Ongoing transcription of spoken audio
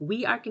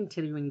we are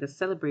continuing the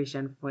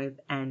celebration with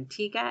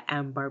Antigua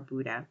and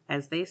Barbuda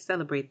as they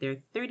celebrate their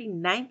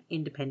 39th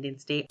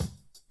Independence Day.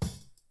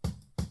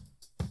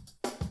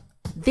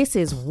 This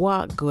is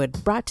What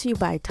Good, brought to you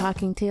by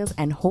Talking Tales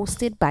and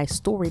hosted by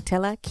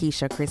storyteller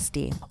Keisha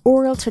Christie.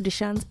 Oral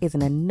traditions is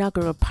an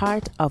integral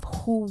part of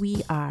who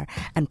we are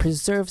and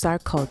preserves our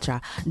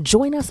culture.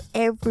 Join us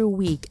every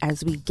week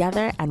as we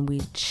gather and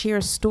we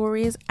share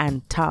stories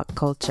and talk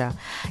culture.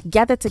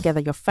 Gather together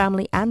your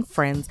family and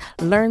friends,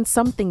 learn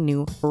something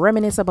new,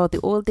 reminisce about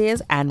the old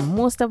days, and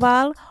most of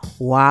all,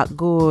 what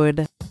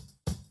good.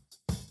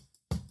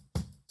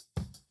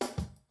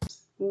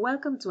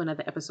 Welcome to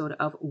another episode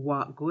of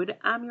What Good.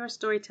 I'm your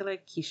storyteller,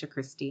 Keisha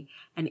Christie,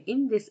 and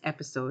in this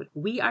episode,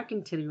 we are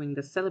continuing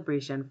the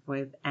celebration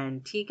with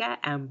Antigua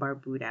and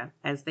Barbuda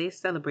as they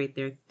celebrate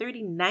their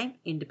 39th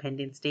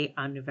Independence Day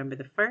on November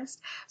the 1st.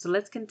 So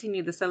let's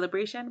continue the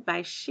celebration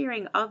by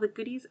sharing all the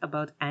goodies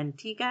about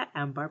Antigua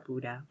and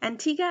Barbuda.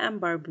 Antigua and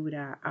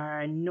Barbuda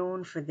are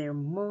known for their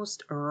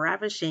most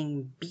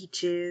ravishing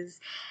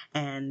beaches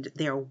and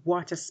their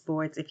water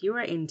sports. If you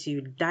are into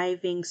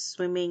diving,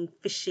 swimming,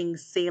 fishing,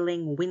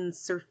 sailing,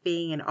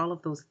 windsurfing, and all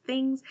of those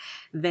things,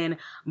 then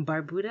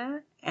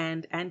Barbuda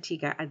and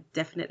Antigua are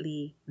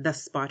definitely the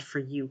spot for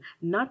you,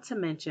 not to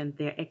mention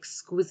their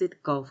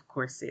exquisite golf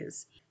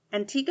courses.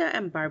 Antigua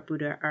and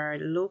Barbuda are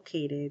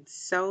located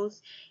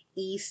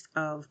southeast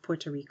of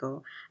Puerto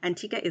Rico.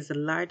 Antigua is the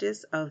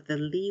largest of the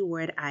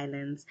Leeward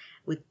Islands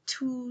with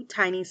two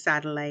tiny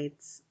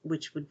satellites,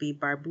 which would be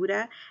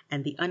Barbuda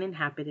and the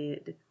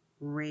uninhabited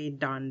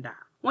Redonda.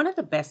 One of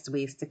the best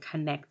ways to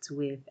connect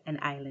with an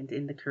island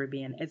in the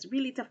Caribbean is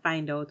really to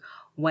find out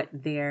what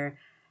their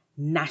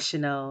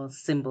national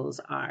symbols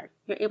are.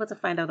 You're able to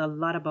find out a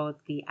lot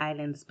about the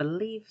island's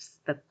beliefs,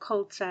 the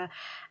culture,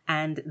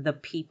 and the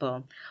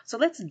people. So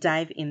let's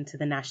dive into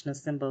the national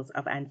symbols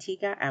of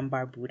Antigua and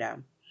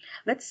Barbuda.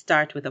 Let's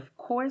start with, of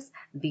course,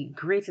 the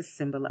greatest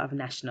symbol of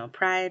national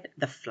pride,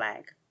 the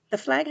flag. The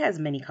flag has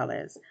many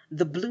colors.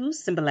 The blue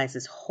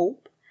symbolizes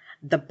hope.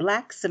 The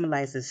black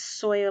symbolizes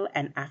soil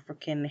and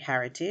African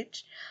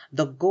heritage.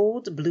 The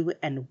gold, blue,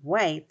 and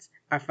white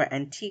are for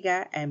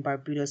Antigua and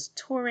Barbuda's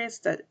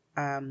tourist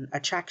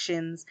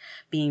attractions,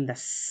 being the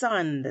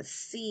sun, the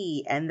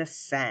sea, and the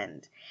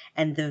sand.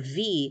 And the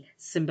V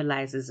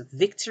symbolizes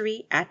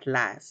victory at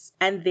last.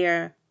 And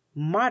their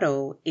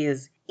motto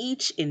is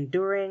each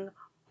enduring,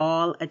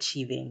 all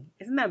achieving.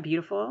 Isn't that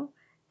beautiful?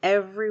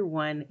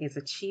 Everyone is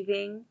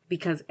achieving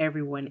because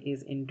everyone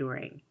is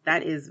enduring.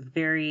 That is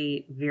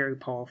very, very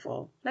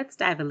powerful. Let's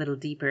dive a little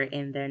deeper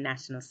in their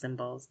national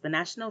symbols. The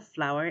national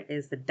flower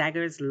is the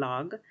dagger's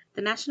log.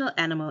 The national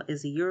animal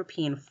is a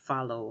European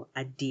fallow,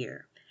 a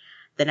deer.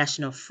 The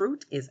national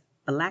fruit is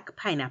black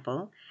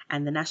pineapple,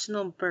 and the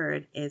national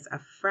bird is a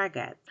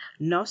frigate,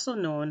 also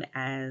known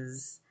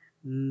as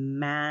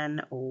man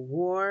o'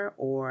 war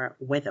or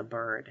weather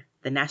bird.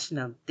 The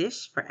national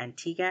dish for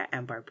Antigua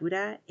and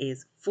Barbuda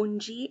is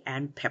fungi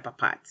and pepper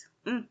pot.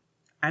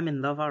 I'm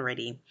in love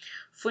already.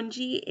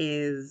 Fungi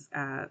is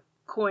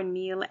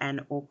cornmeal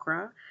and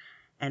okra,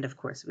 and of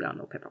course we all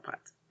know pepper pot,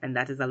 and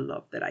that is a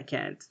love that I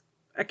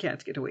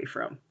can't get away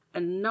from.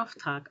 Enough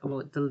talk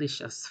about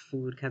delicious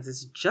food because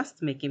it's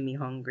just making me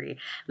hungry.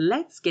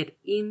 Let's get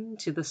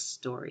into the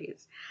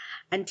stories.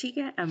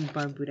 Antigua and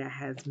Barbuda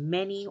has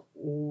many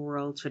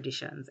oral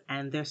traditions,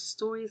 and their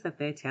stories that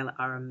they tell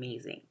are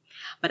amazing.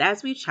 But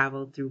as we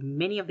traveled through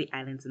many of the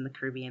islands in the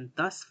Caribbean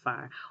thus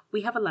far,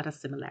 we have a lot of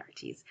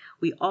similarities.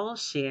 We all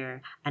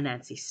share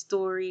Anansi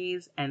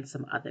stories and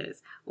some others.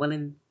 Well,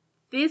 in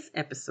this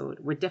episode,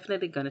 we're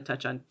definitely going to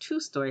touch on two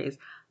stories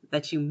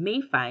that you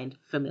may find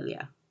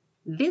familiar.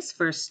 This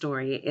first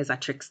story is a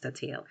trickster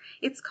tale.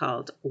 It's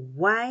called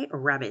Why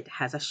Rabbit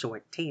Has a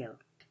Short Tail.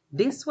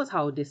 This was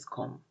how this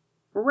come.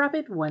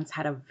 Rabbit once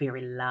had a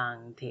very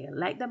long tail,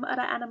 like them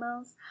other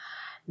animals,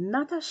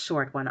 not a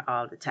short one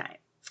all the time.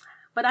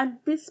 But on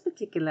this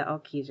particular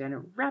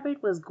occasion,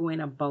 Rabbit was going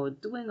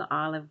about doing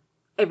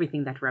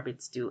everything that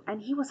rabbits do,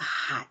 and he was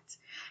hot.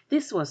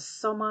 This was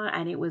summer,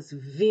 and it was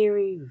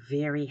very,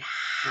 very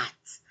hot.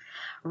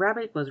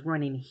 Rabbit was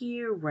running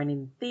here,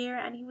 running there,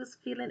 and he was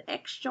feeling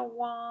extra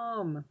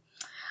warm.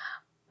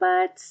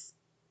 But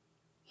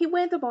he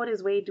went about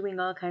his way doing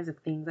all kinds of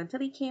things until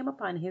he came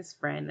upon his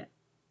friend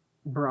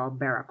Bra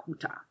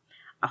Barracuda,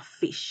 a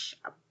fish,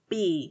 a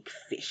big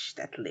fish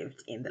that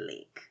lived in the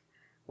lake.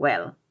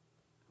 Well,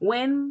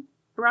 when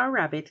Bra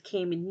Rabbit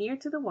came near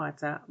to the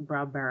water,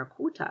 Bra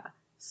Barracuda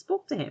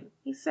spoke to him.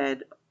 He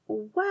said,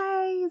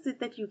 "Why is it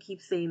that you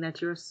keep saying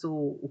that you're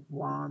so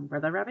warm,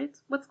 Brother Rabbit?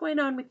 What's going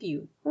on with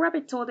you?"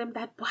 Rabbit told him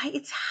that, "Why,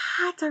 it's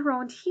hot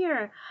around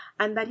here,"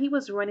 and that he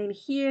was running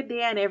here,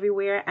 there, and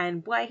everywhere,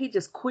 and why he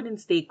just couldn't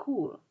stay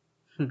cool.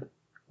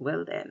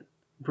 Well then,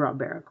 Bra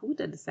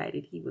Barracuda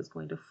decided he was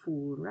going to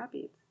fool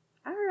Rabbit.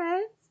 All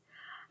right.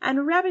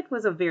 And Rabbit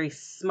was a very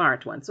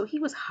smart one, so he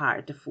was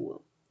hard to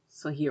fool.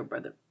 So here,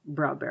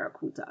 Bra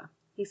Barracuda,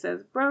 he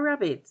says, "Bra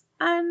Rabbit,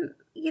 and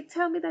you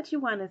tell me that you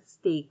want to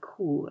stay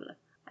cool.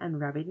 And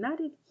Rabbit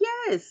nodded.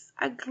 Yes,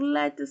 I'm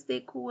glad to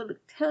stay cool.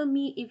 Tell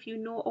me if you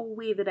know a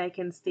way that I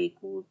can stay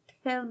cool.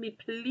 Tell me,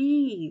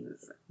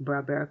 please.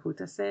 Bra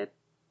Barracuda said.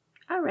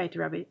 All right,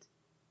 Rabbit.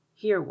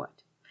 Hear what?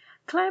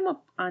 Climb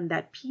up on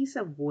that piece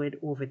of wood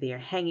over there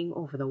hanging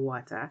over the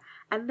water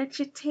and let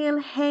your tail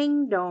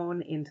hang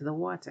down into the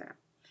water.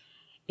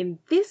 In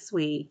this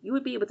way, you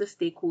would be able to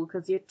stay cool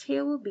because your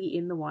tail will be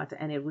in the water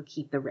and it will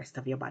keep the rest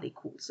of your body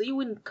cool. So you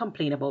wouldn't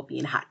complain about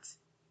being hot.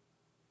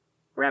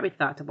 Rabbit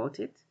thought about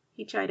it.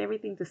 He tried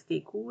everything to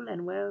stay cool,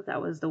 and well,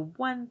 that was the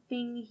one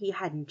thing he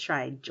hadn't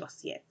tried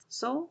just yet.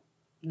 So,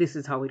 this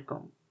is how it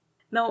come.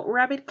 Now,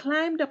 Rabbit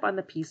climbed up on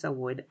the piece of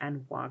wood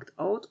and walked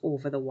out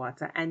over the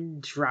water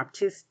and dropped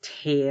his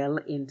tail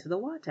into the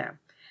water.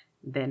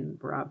 Then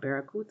Bra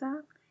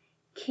Barracuda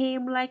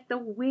came like the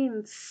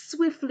wind,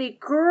 swiftly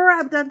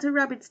grabbed onto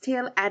Rabbit's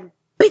tail and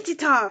bit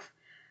it off.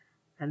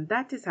 And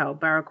that is how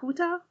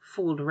Barracuda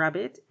fooled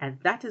Rabbit, and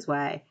that is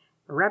why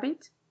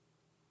Rabbit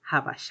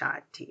have a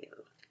short tail.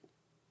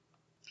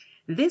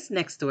 This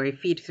next story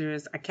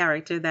features a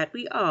character that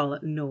we all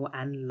know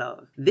and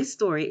love. This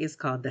story is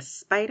called The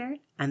Spider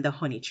and the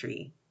Honey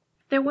Tree.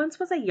 There once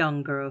was a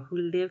young girl who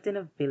lived in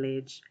a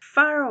village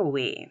far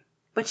away,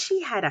 but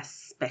she had a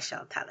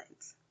special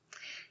talent.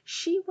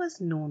 She was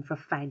known for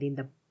finding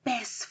the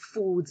best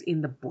foods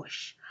in the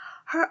bush.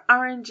 Her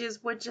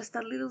oranges were just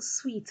a little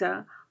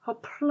sweeter, her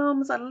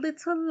plums a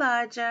little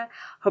larger,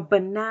 her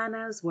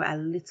bananas were a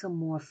little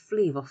more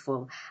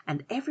flavorful,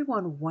 and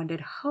everyone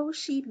wondered how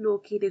she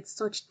located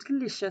such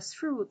delicious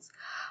fruits.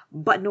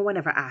 But no one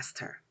ever asked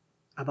her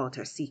about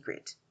her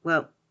secret.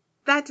 Well,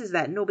 that is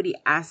that nobody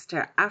asked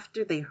her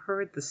after they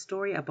heard the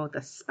story about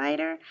the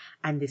spider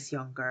and this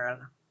young girl.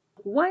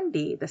 One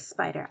day, the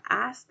spider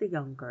asked the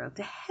young girl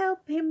to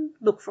help him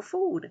look for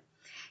food.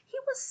 He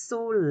was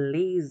so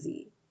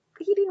lazy.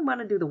 He didn't want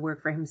to do the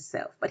work for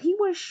himself, but he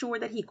was sure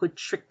that he could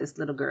trick this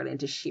little girl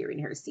into sharing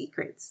her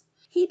secrets.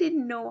 He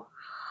didn't know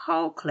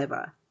how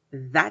clever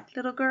that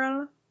little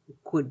girl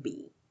could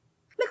be.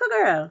 Little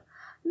girl,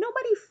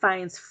 nobody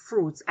finds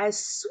fruits as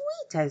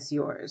sweet as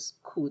yours,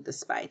 cooed the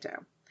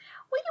spider.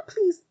 Will you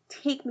please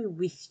take me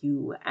with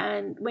you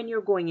and when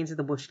you're going into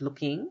the bush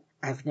looking?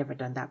 I've never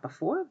done that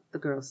before, the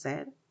girl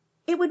said.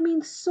 It would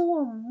mean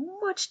so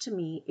much to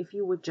me if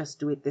you would just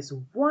do it this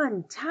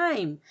one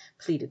time,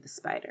 pleaded the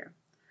spider.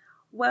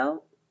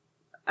 Well,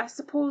 I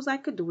suppose I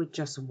could do it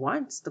just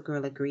once, the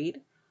girl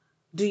agreed.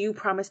 Do you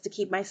promise to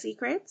keep my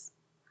secrets?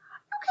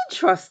 You can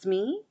trust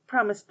me,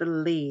 promised the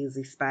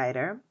lazy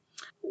spider.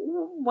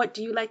 What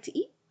do you like to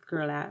eat? The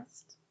girl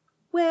asked.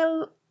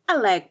 Well, I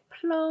like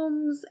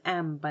plums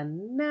and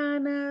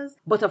bananas,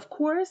 but of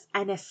course,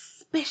 and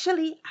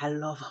especially, I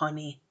love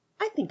honey.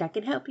 I think I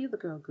can help you, the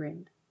girl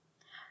grinned.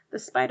 The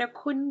spider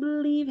couldn't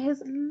believe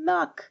his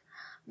luck.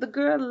 The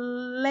girl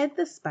led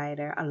the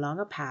spider along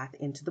a path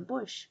into the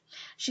bush.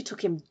 She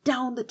took him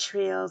down the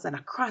trails and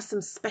across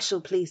some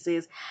special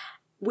places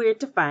where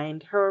to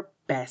find her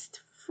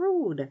best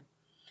food.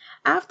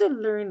 After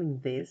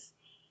learning this,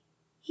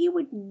 he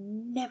would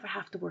never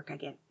have to work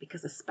again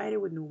because the spider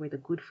would know where the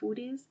good food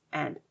is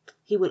and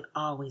he will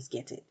always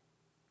get it.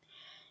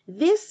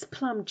 This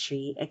plum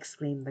tree,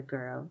 exclaimed the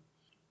girl,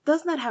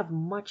 does not have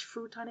much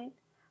fruit on it,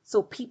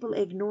 so people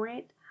ignore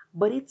it,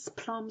 but its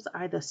plums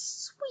are the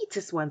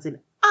sweetest ones in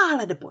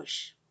all of the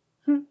bush.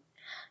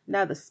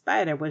 Now the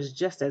spider was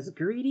just as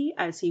greedy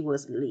as he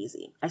was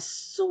lazy. As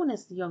soon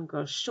as the young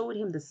girl showed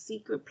him the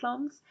secret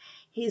plums,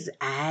 his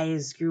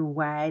eyes grew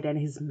wide and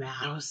his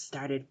mouth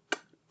started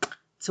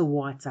to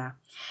water.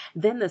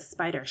 Then the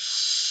spider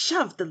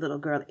shoved the little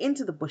girl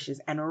into the bushes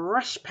and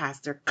rushed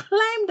past her,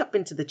 climbed up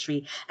into the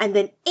tree, and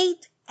then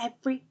ate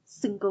every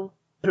single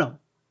plum.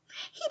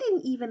 He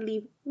didn't even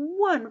leave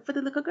one for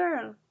the little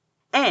girl.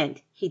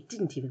 And he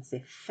didn't even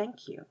say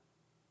thank you.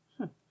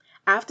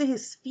 After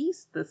his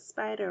feast, the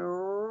spider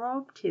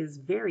rubbed his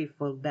very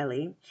full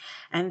belly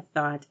and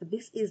thought,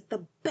 this is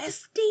the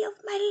best day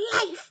of my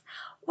life.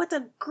 What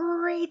a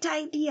great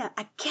idea.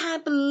 I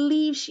can't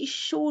believe she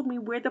showed me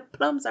where the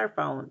plums are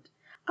found.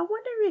 I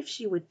wonder if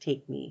she would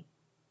take me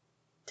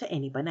to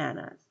any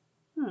bananas.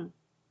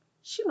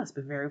 She must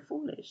be very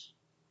foolish.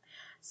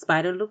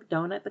 Spider looked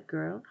down at the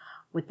girl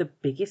with the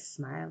biggest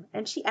smile,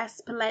 and she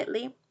asked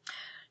politely,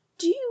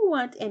 do you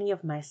want any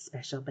of my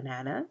special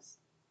bananas?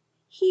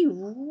 He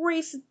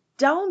raced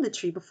down the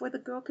tree before the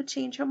girl could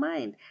change her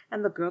mind,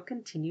 and the girl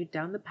continued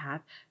down the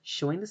path,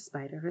 showing the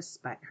spider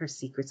her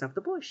secrets of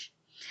the bush.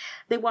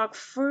 They walked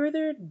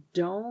further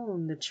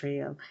down the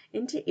trail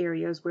into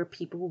areas where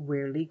people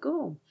rarely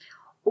go.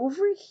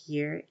 Over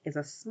here is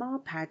a small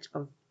patch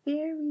of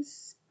very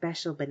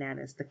special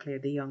bananas,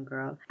 declared the young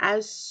girl.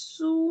 As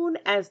soon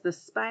as the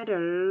spider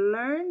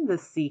learned the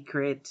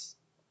secret,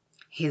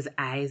 his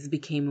eyes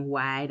became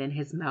wide and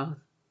his mouth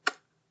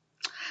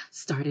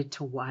started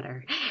to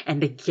water.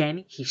 And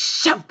again, he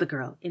shoved the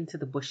girl into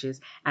the bushes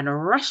and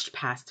rushed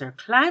past her,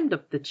 climbed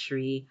up the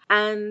tree,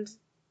 and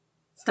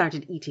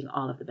started eating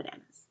all of the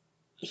bananas.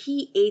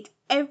 He ate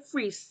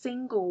every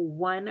single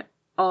one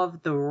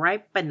of the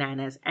ripe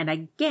bananas, and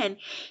again,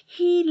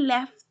 he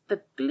left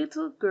the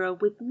little girl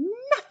with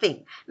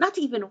nothing, not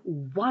even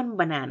one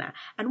banana,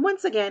 and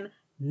once again,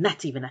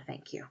 not even a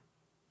thank you.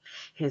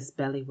 His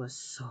belly was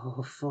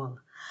so full.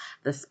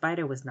 The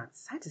spider was not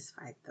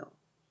satisfied, though.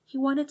 He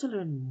wanted to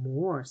learn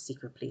more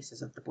secret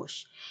places of the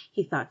bush.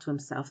 He thought to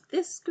himself,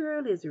 this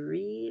girl is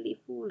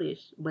really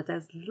foolish, but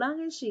as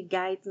long as she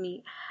guides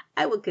me,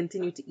 I will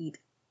continue to eat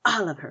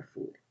all of her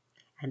food.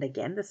 And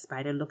again the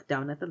spider looked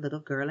down at the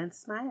little girl and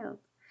smiled.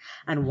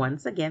 And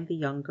once again the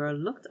young girl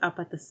looked up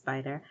at the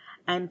spider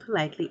and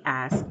politely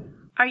asked,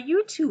 are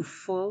you too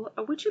full,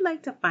 or would you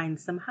like to find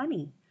some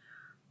honey?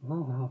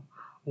 Oh,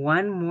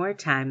 one more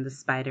time the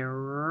spider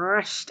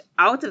rushed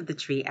out of the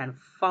tree and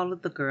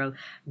followed the girl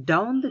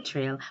down the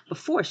trail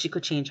before she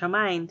could change her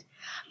mind.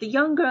 The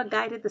young girl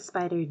guided the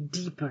spider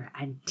deeper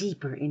and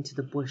deeper into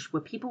the bush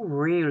where people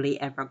rarely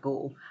ever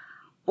go.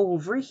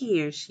 Over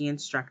here, she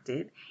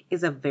instructed,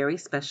 is a very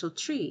special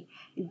tree.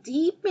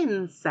 Deep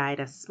inside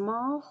a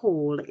small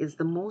hole is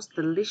the most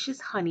delicious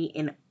honey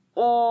in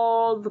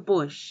all the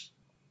bush.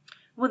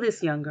 Well,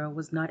 this young girl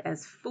was not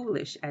as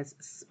foolish as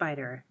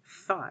Spider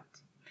thought.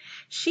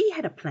 She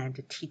had a plan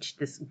to teach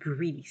this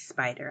greedy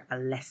spider a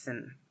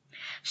lesson.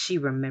 She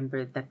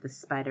remembered that the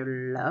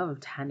spider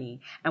loved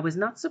honey and was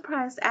not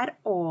surprised at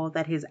all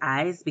that his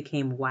eyes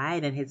became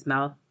wide and his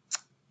mouth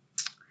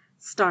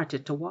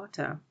started to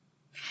water.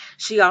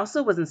 She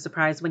also wasn't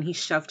surprised when he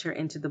shoved her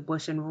into the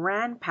bush and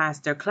ran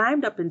past her,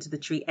 climbed up into the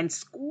tree, and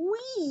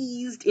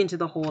squeezed into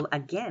the hole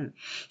again.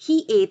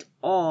 He ate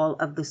all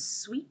of the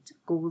sweet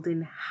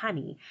golden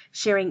honey,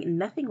 sharing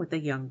nothing with the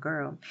young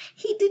girl.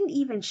 He didn't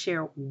even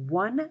share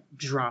one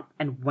drop,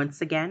 and once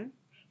again,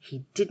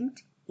 he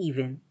didn't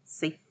even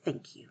say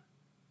thank you.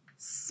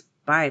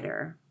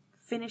 Spider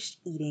finished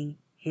eating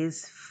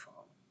his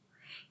full.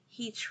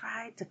 He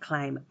tried to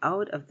climb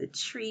out of the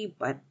tree,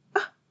 but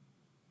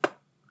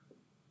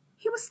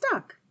he was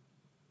stuck.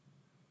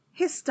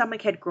 His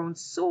stomach had grown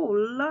so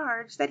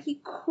large that he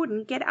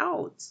couldn't get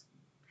out.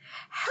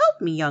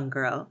 Help me, young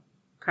girl,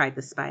 cried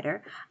the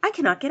spider. I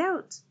cannot get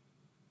out.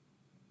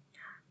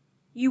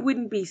 You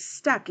wouldn't be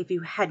stuck if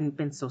you hadn't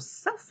been so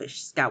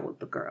selfish,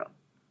 scowled the girl.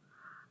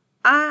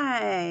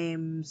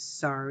 I'm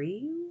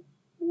sorry.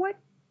 What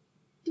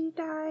did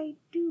I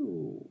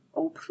do?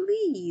 Oh,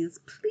 please,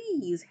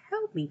 please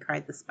help me,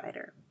 cried the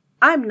spider.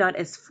 I'm not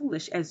as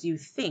foolish as you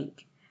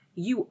think.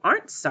 You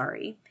aren't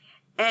sorry.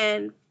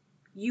 And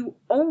you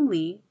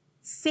only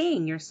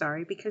saying you're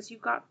sorry because you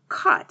got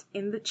caught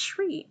in the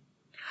tree.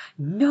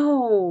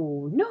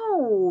 No,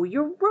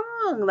 you're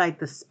wrong, lied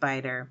the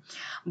spider.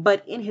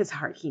 But in his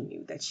heart he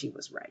knew that she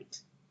was right.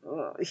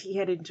 He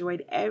had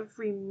enjoyed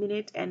every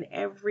minute and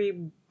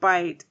every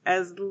bite.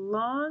 As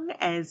long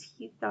as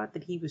he thought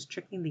that he was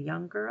tricking the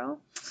young girl,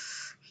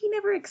 he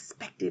never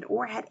expected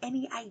or had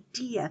any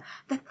idea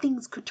that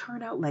things could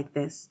turn out like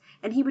this,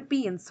 and he would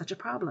be in such a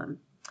problem.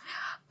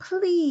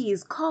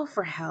 Please call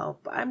for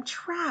help. I'm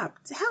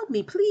trapped. Help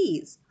me,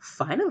 please.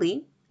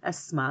 Finally, a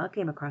smile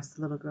came across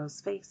the little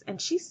girl's face,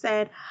 and she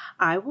said,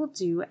 I will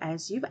do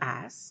as you've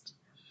asked.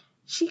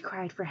 She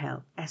cried for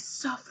help as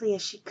softly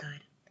as she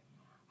could.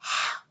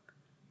 Help!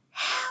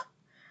 Help!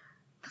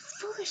 The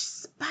foolish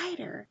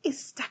spider is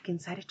stuck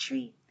inside a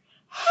tree.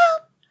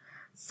 Help!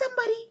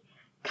 Somebody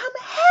come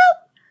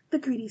help! The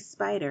greedy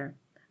spider.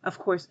 Of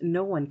course,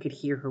 no one could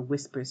hear her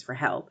whispers for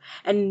help,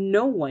 and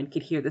no one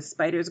could hear the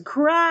spider's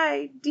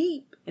cry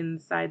deep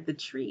inside the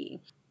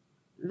tree.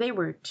 They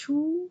were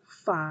too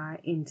far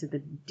into the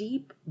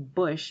deep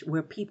bush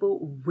where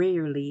people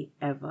rarely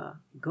ever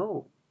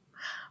go.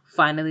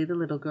 Finally, the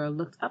little girl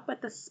looked up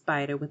at the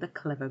spider with a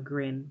clever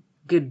grin.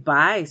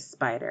 Goodbye,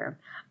 spider.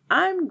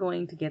 I'm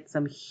going to get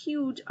some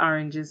huge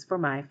oranges for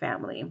my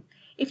family.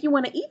 If you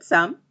want to eat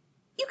some,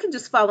 you can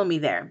just follow me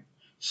there.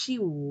 She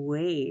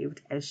waved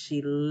as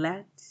she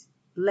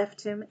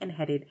left him and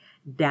headed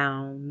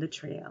down the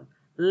trail,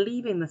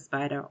 leaving the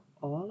spider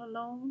all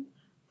alone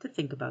to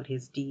think about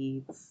his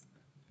deeds.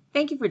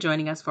 Thank you for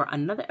joining us for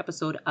another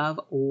episode of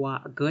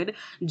What Good.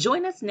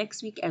 Join us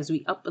next week as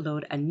we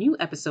upload a new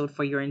episode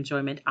for your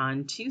enjoyment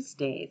on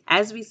Tuesdays.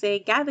 As we say,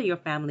 gather your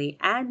family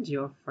and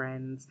your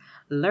friends,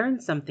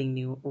 learn something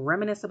new,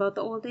 reminisce about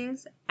the old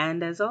days,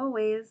 and as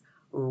always,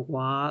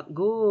 what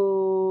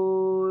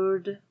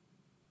good.